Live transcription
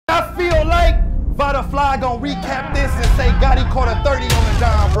Vada Fly gonna recap this and say Gotti caught a 30 on the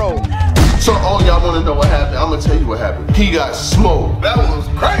John Road. So all y'all wanna know what happened? I'm gonna tell you what happened. He got smoked. That was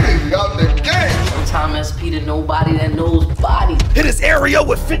crazy out the game. Sometimes SP to nobody that knows body. Hit his area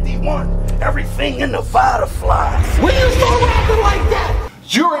with 51. Everything in the Vada Fly. When you start rapping like that?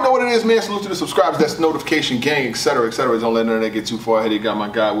 You already know what it is, man. Salute to the subscribers, that's the notification gang, etc., etc. Don't let none of that get too far ahead. You got my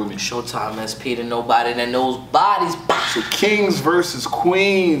guy with me. Showtime SP to nobody that knows bodies. So Kings versus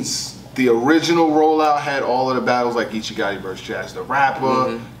Queens. The original rollout had all of the battles like Geechi Gotti versus Jazz the Rapper.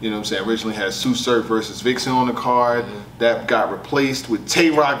 You know what I'm saying? Originally had Sue Surf versus Vixen on the card. That got replaced with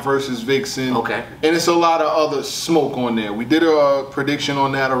Tay-Rock versus Vixen. Okay. And it's a lot of other smoke on there. We did a prediction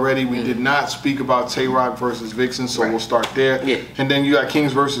on that already. We did not speak about Tay-Rock versus Vixen, so we'll start there. Yeah. And then you got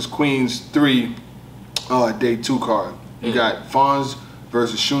Kings versus Queens 3, day 2 card. You got Fonz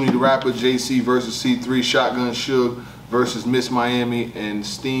versus Shuni the Rapper, JC versus C3, Shotgun Suge versus Miss Miami, and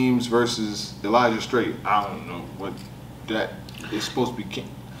Steams versus Elijah Straight. I don't know what that is supposed to be. King.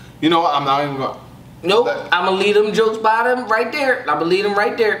 You know what? I'm not even gonna. Nope. I'm gonna leave them jokes by them right there. I'm gonna leave them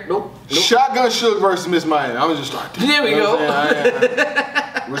right there. Nope. Shotgun Suge versus Miss Miami. I'm gonna just start there. There we go.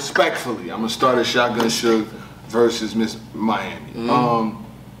 Respectfully, I'm gonna start at Shotgun Suge versus Miss Miami.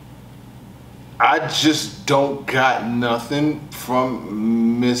 I just don't got nothing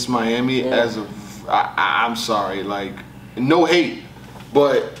from Miss Miami as of. I'm sorry, like, no hate,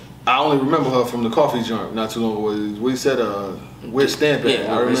 but I only remember her from the coffee joint not too long ago. We said, where's Stamp at?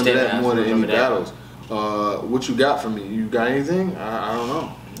 I remember that more than any battles. What you got for me? You got anything? I don't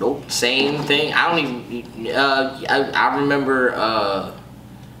know. Nope, same thing. I don't even, I remember,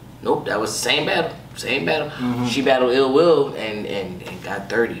 nope, that was the same battle. Same battle. She battled Ill Will and got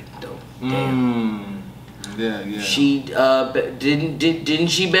 30, though. Damn. Yeah, yeah. She didn't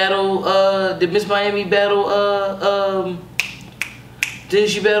she battle did Miss Miami battle didn't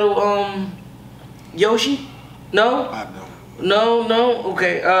she battle Yoshi? No? I know. No,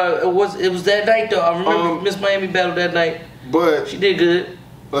 okay. It was that night though. I remember Miss Miami battled that night. But she did good.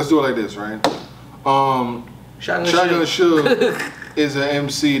 Let's do it like this, right? Shotgun Suge is an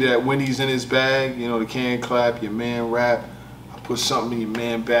MC that when he's in his bag, you know, the can clap, your man rap. Put something in your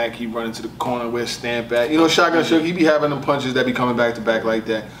man back, he run into the corner where Stamp at. You know, Shotgun Suge, he be having them punches that be coming back to back like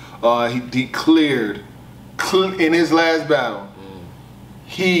that. He declared in his last battle,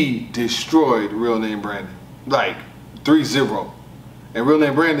 he destroyed Real Name Brandon. Like 3-0. And Real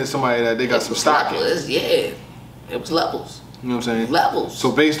Name Brandon is somebody that they got some stock in. Yeah, it was levels. You know what I'm saying? Levels.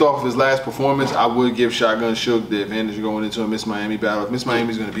 So based off of his last performance, I would give Shotgun Suge the advantage going into a Miss Miami battle. If Miss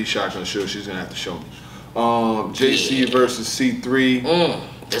Miami's gonna beat Shotgun Suge, she's gonna have to show me. JC versus C3.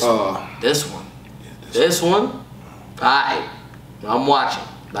 This one. Alright. I'm watching.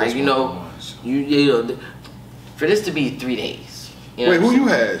 Like, you know, you know, for this to be 3 days. You know. Wait, who you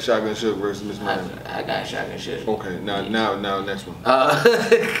had? Shotgun Suge versus Miss Miami? I got Shotgun Suge. Okay, now next one.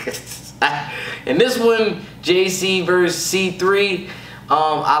 And this one, JC versus C3.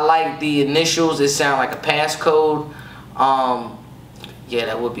 I like the initials. It sound like a passcode. Yeah,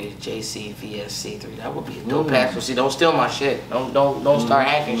 that would be a JC vs C3. That would be a dope passcode. See, don't steal my shit. Don't start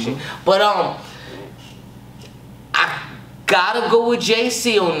hacking shit. But I gotta go with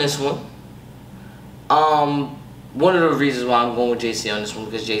JC on this one. One of the reasons why I'm going with JC on this one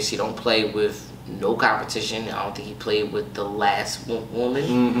because JC don't play with no competition. I don't think he played with the last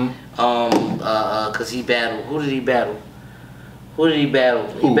woman. Cause he battled. Who did he battle? Who did he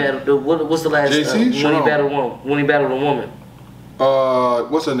battle? He battled. What's the last? JC? When he battled a woman.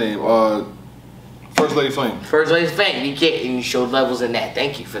 What's her name? First Lady Flame. First Lady Flame. You can't, and you showed levels in that.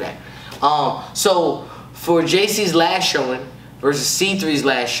 Thank you for that. So for JC's last showing versus C3's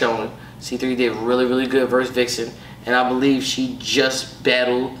last showing, C3 did really, really good versus Vixen, and I believe she just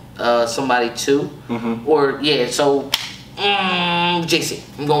battled somebody too. Or yeah, so JC.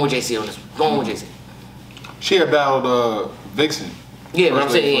 I'm going with JC on this one. Going with JC. She had battled Vixen. Yeah, but I'm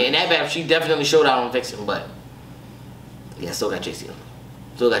saying in that battle she definitely showed out on Vixen, but. Yeah, still got JC on.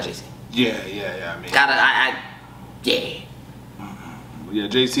 Still got JC. Yeah. I mean, yeah. Yeah,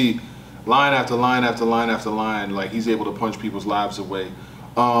 JC, line after line after line after line, like he's able to punch people's lives away.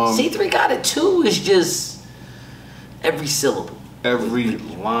 C3 got it too. It's just every syllable, every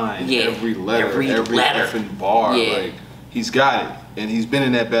line, every letter, every effing bar. Yeah. Like he's got it, and he's been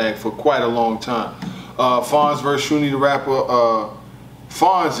in that bag for quite a long time. Fonz versus Shuni the Rapper.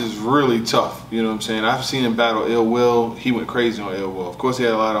 Fonz is really tough, you know what I'm saying? I've seen him battle Ill Will. He went crazy on Ill Will. Of course, he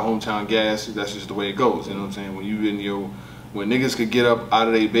had a lot of hometown gas. That's just the way it goes, you know what I'm saying? When niggas could get up out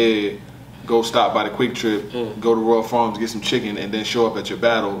of their bed, go stop by the Quick Trip, go to Royal Farms, get some chicken, and then show up at your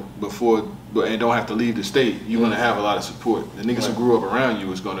battle and don't have to leave the state, you're gonna have a lot of support. The niggas who grew up around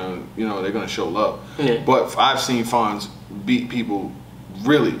you is gonna, they're gonna show love. Yeah. But I've seen Fonz beat people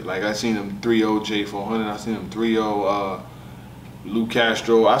really. Like I seen him 3-0 J400. I seen him 3-0 Lou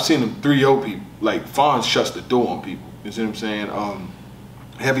Castro. I've seen him 3-0 people. Like Fonz shuts the door on people. You see what I'm saying?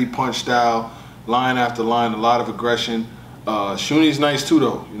 Heavy punch style, line after line, a lot of aggression. Shuni's nice too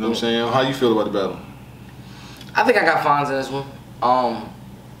though. You know what I'm saying? How you feel about the battle? I think I got Fonz in this one.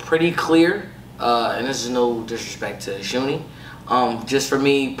 Pretty clear, and this is no disrespect to Shuni. Just for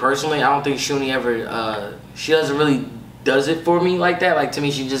me personally, I don't think Shuni ever, she doesn't really does it for me like that. Like to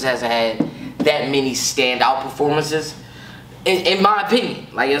me, she just hasn't had that many standout performances, in my opinion.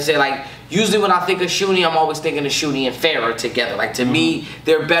 Like I said, like usually when I think of Shuni, I'm always thinking of Shuni and Farrah together. Like to me,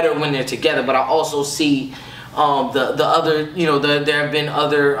 they're better when they're together. But I also see the other, there have been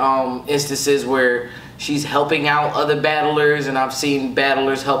other instances where she's helping out other battlers, and I've seen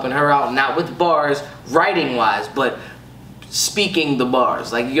battlers helping her out, not with bars, writing wise, but speaking the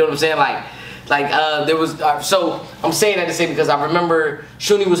bars. Like, you know what I'm saying? Like there was, so I'm saying that to say because I remember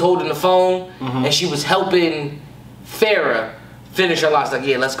Shuni was holding the phone and she was helping Farrah finish her lines. Like,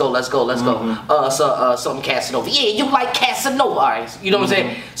 yeah, let's go. Something Casanova. Yeah, you like Casanova. All right. You know what I'm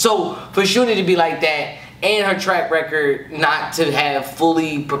saying? So for Shuni to be like that and her track record not to have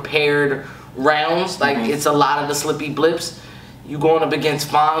fully prepared rounds, like it's a lot of the slippy blips. You going up against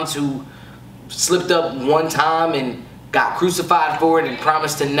Fonz, who slipped up one time and got crucified for it and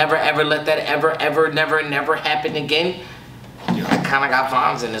promised to never ever let that never happen again. Yeah. I kind of got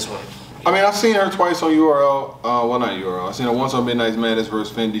Fonz in this one. I mean, I've seen her twice on URL. Well, not URL. I've seen her once on Midnight's Madness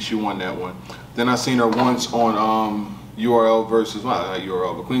versus Fendi. She won that one. Then I've seen her once on URL versus, well, not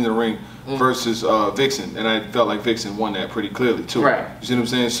URL, but Queens of the Ring versus Vixen. And I felt like Vixen won that pretty clearly, too. Right. You see what I'm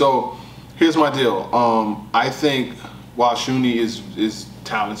saying? So, here's my deal. I think while Shuni is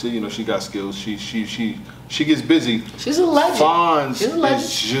talented, she got skills. She gets busy. She's a legend. Fonz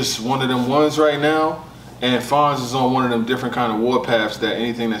is just one of them ones right now. And Fonz is on one of them different kind of warpaths that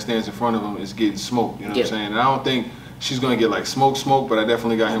anything that stands in front of him is getting smoked. You know what I'm saying? And I don't think she's going to get like smoke, but I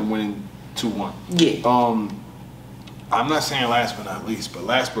definitely got him winning 2-1. Yeah. I'm not saying last but not least, but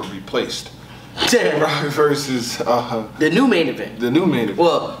last but replaced. Tay-Rock versus the new main event. The new main event.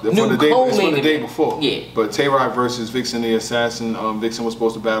 Well, the day before. Yeah. But Tay-Rock versus Vixen the Assassin. Vixen was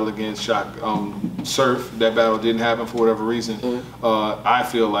supposed to battle against Surf. That battle didn't happen for whatever reason. I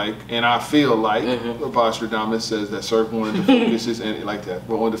feel like Preposterous says that Surf wanted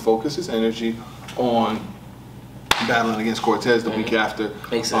to focus his energy on battling against Cortez the week after.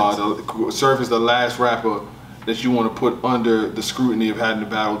 Makes sense. Surf is the last rapper that you want to put under the scrutiny of having to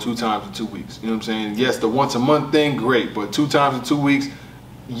battle 2 times in 2 weeks. You know what I'm saying? Yes, the once a month thing, great, but 2 times in 2 weeks,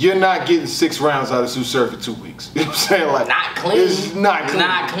 you're not getting 6 rounds out of Sue Surf in 2 weeks. You know what I'm saying? Like, not clean. It's not clean.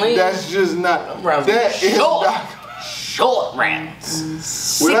 Not clean. That's just not. That is not. Short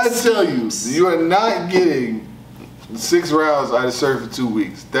rounds. When I tell you, you are not getting 6 rounds out of Surf in 2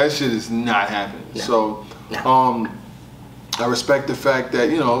 weeks. That shit is not happening. No. So, no. I respect the fact that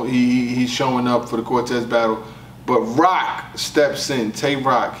he's showing up for the Cortez battle, but Rock steps in.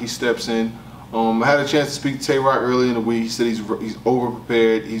 Tay-Rock, he steps in. I had a chance to speak to Tay-Rock early in the week. He said he's over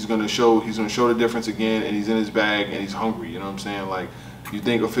prepared. He's gonna show the difference again, and he's in his bag and he's hungry. You know what I'm saying? Like, you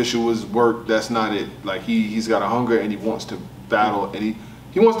think official was work? That's not it. Like he's got a hunger and he wants to battle and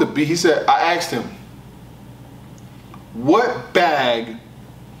he wants to be. He said, I asked him, what bag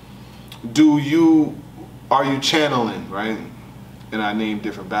are you channeling, right? And I named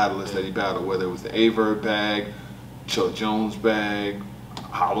different battlers that he battled, whether it was the Averb bag, Chuck Jones bag,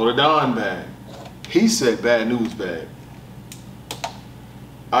 Hollow the Don bag. He said Bad News bag.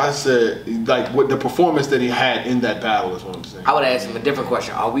 I said, like, what the performance that he had in that battle is what I'm saying. I would ask him a different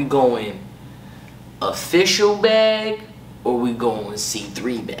question. Are we going official bag or are we going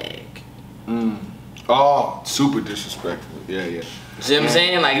C3 bag? Oh, super disrespectful. Yeah. See what I'm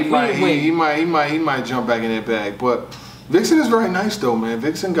saying? Like, he might jump back in that bag. But Vixen is very nice though, man.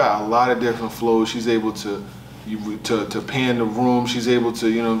 Vixen got a lot of different flows. She's able to pan the room. She's able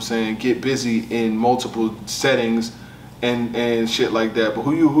to, get busy in multiple settings and shit like that. But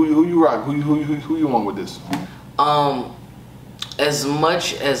who you rock? Who you on with this? As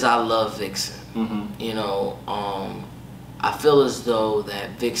much as I love Vixen, I feel as though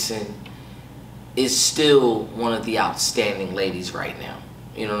that Vixen is still one of the outstanding ladies right now.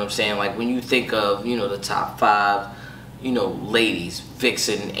 You know what I'm saying? Like when you think of, the top 5, ladies,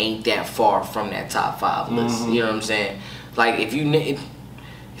 Vixen ain't that far from that top 5 list. You know what I'm saying? Like if you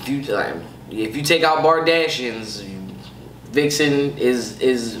take out Bardashians, Vixen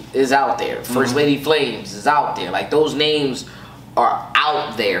is out there. First Lady Flames is out there. Like, those names are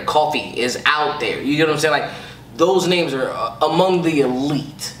out there. Coffee is out there. You get what I'm saying? Like, those names are among the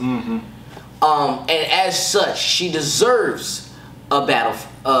elite. And as such, she deserves a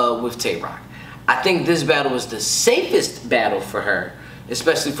battle with Tay-Rock. I think this battle is the safest battle for her,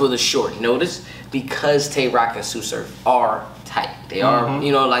 especially for the short notice, because Tay-Rock and Sue Surf are tight. They are,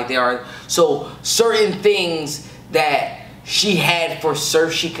 you know, like they are. So certain things that she had for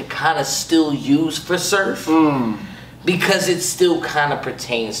Surf, she could kind of still use for Surf because it still kind of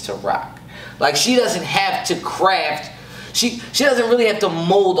pertains to Rock. Like, she doesn't have to craft. She doesn't really have to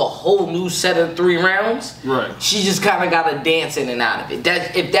mold a whole new set of 3 rounds. Right. She just kind of got to dance in and out of it.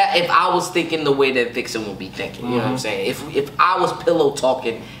 If I was thinking the way that Vixen would be thinking, you know what I'm saying? If I was pillow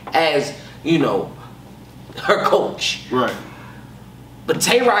talking as, you know, her coach. Right. But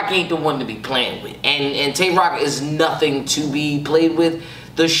Tay-Rock ain't the one to be playing with. And Tay-Rock is nothing to be played with.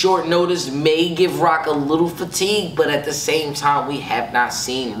 The short notice may give Rock a little fatigue, but at the same time, we have not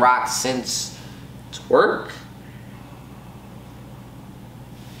seen Rock since Twerk.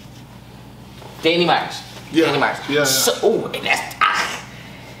 Danny Myers. Yeah. Danny Myers. Yeah. So, oh, and that's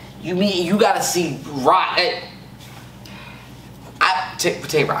you mean you gotta see Rock.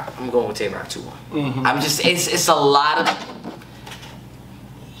 Tay-Rock. I'm going with Tay-Rock 2-1. I'm just it's a lot of.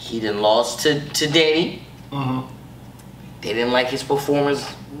 He done lost to Danny. They didn't like his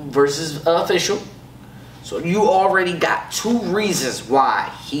performance versus Official. So you already got 2 reasons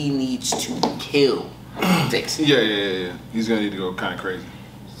why he needs to kill Vixen. Yeah. He's gonna need to go kind of crazy.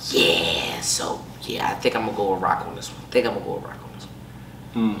 Yeah, so yeah, I think I'm gonna go with Rock on this one.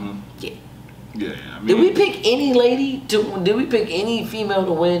 Yeah. Yeah. I mean, did we pick any lady did we pick any female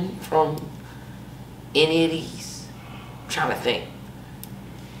to win from any of these? I'm trying to think.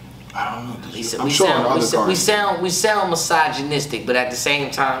 I don't know. We sound misogynistic, but at the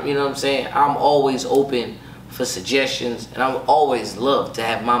same time, you know what I'm saying? I'm always open for suggestions, and I always love to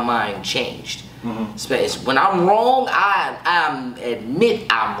have my mind changed. When I'm wrong, I admit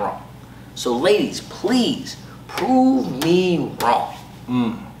I'm wrong. So, ladies, please prove me wrong.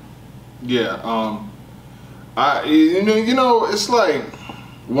 Yeah. You know, it's like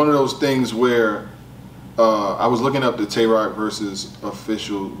one of those things where. I was looking up the Tay-Rock versus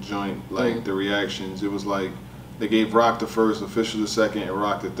Official joint, like the reactions. It was like they gave Rock the first, Official the second, and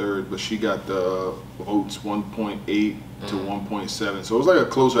Rock the third, but she got the votes 1.8 to 1.7. So it was like a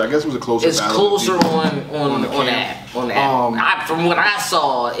closer. I guess it was a closer. It's battle closer on the app. From what I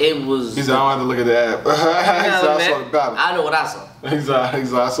saw, it was. He said, I don't have to look at the app. I saw the battle. I know what I saw. Exactly.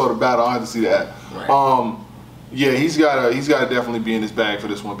 I saw the battle. I don't have to see the app. Right. Yeah, he's got to definitely be in his bag for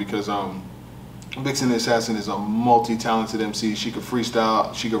this one because Vixen the Assassin is a multi-talented MC. She could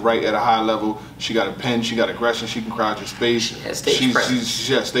freestyle. She could write at a high level. She got a pen. She got aggression. She can crowd your space. She has stage presence.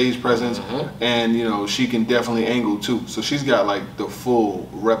 She has stage presence, and you know she can definitely angle too. So she's got like the full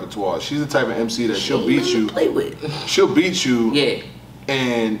repertoire. She's the type of MC that she'll beat you. Play with. She'll beat you. Yeah.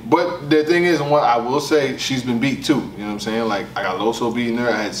 But the thing is, and what I will say, she's been beat too. You know what I'm saying? Like I got Loso beating her.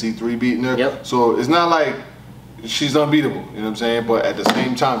 I had C3 beating her. Yep. So it's not like she's unbeatable, you know what I'm saying? But at the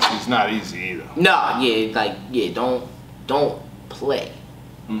same time, she's not easy either. Don't play.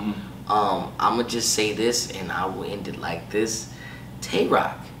 I'ma just say this, and I will end it like this.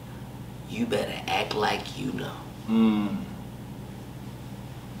 Tay-Rock, you better act like you know.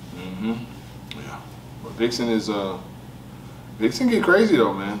 Yeah. But Vixen is Vixen get crazy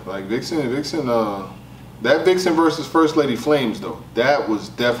though, man. Like Vixen that Vixen versus First Lady Flames though, that was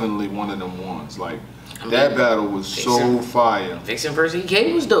definitely one of them ones. Like that battle was so fire. Vixen versus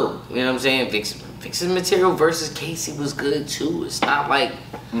EK was dope. You know what I'm saying? Vixen material versus Casey was good too. It's not like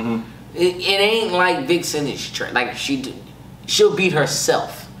it ain't like Vixen is like she'll beat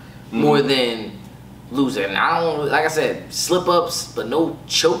herself more than loser. And I don't, like I said, slip ups, but no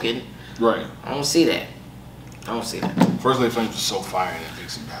choking. Right. I don't see that. First Lady Flames was so fire in that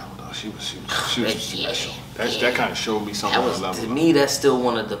Vixen battle though. She was special. That kind of showed me something on the level. To me, that's still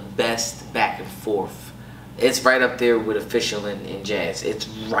one of the best back and forth. It's right up there with Official and Jazz. It's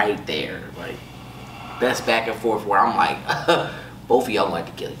right there. Like, best back and forth where I'm like, both of y'all like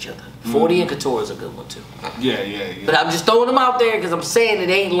to kill each other. 40 and Couture is a good one too. Yeah. But I'm just throwing them out there because I'm saying it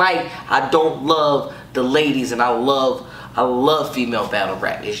ain't like I don't love the ladies and I love female battle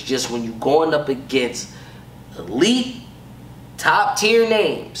rap. It's just when you're going up against elite, top tier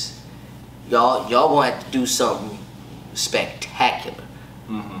names, y'all gonna have to do something spectacular.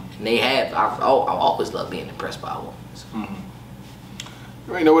 And they have. I always love being impressed by a woman. So. You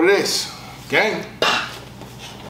already know what it is, gang.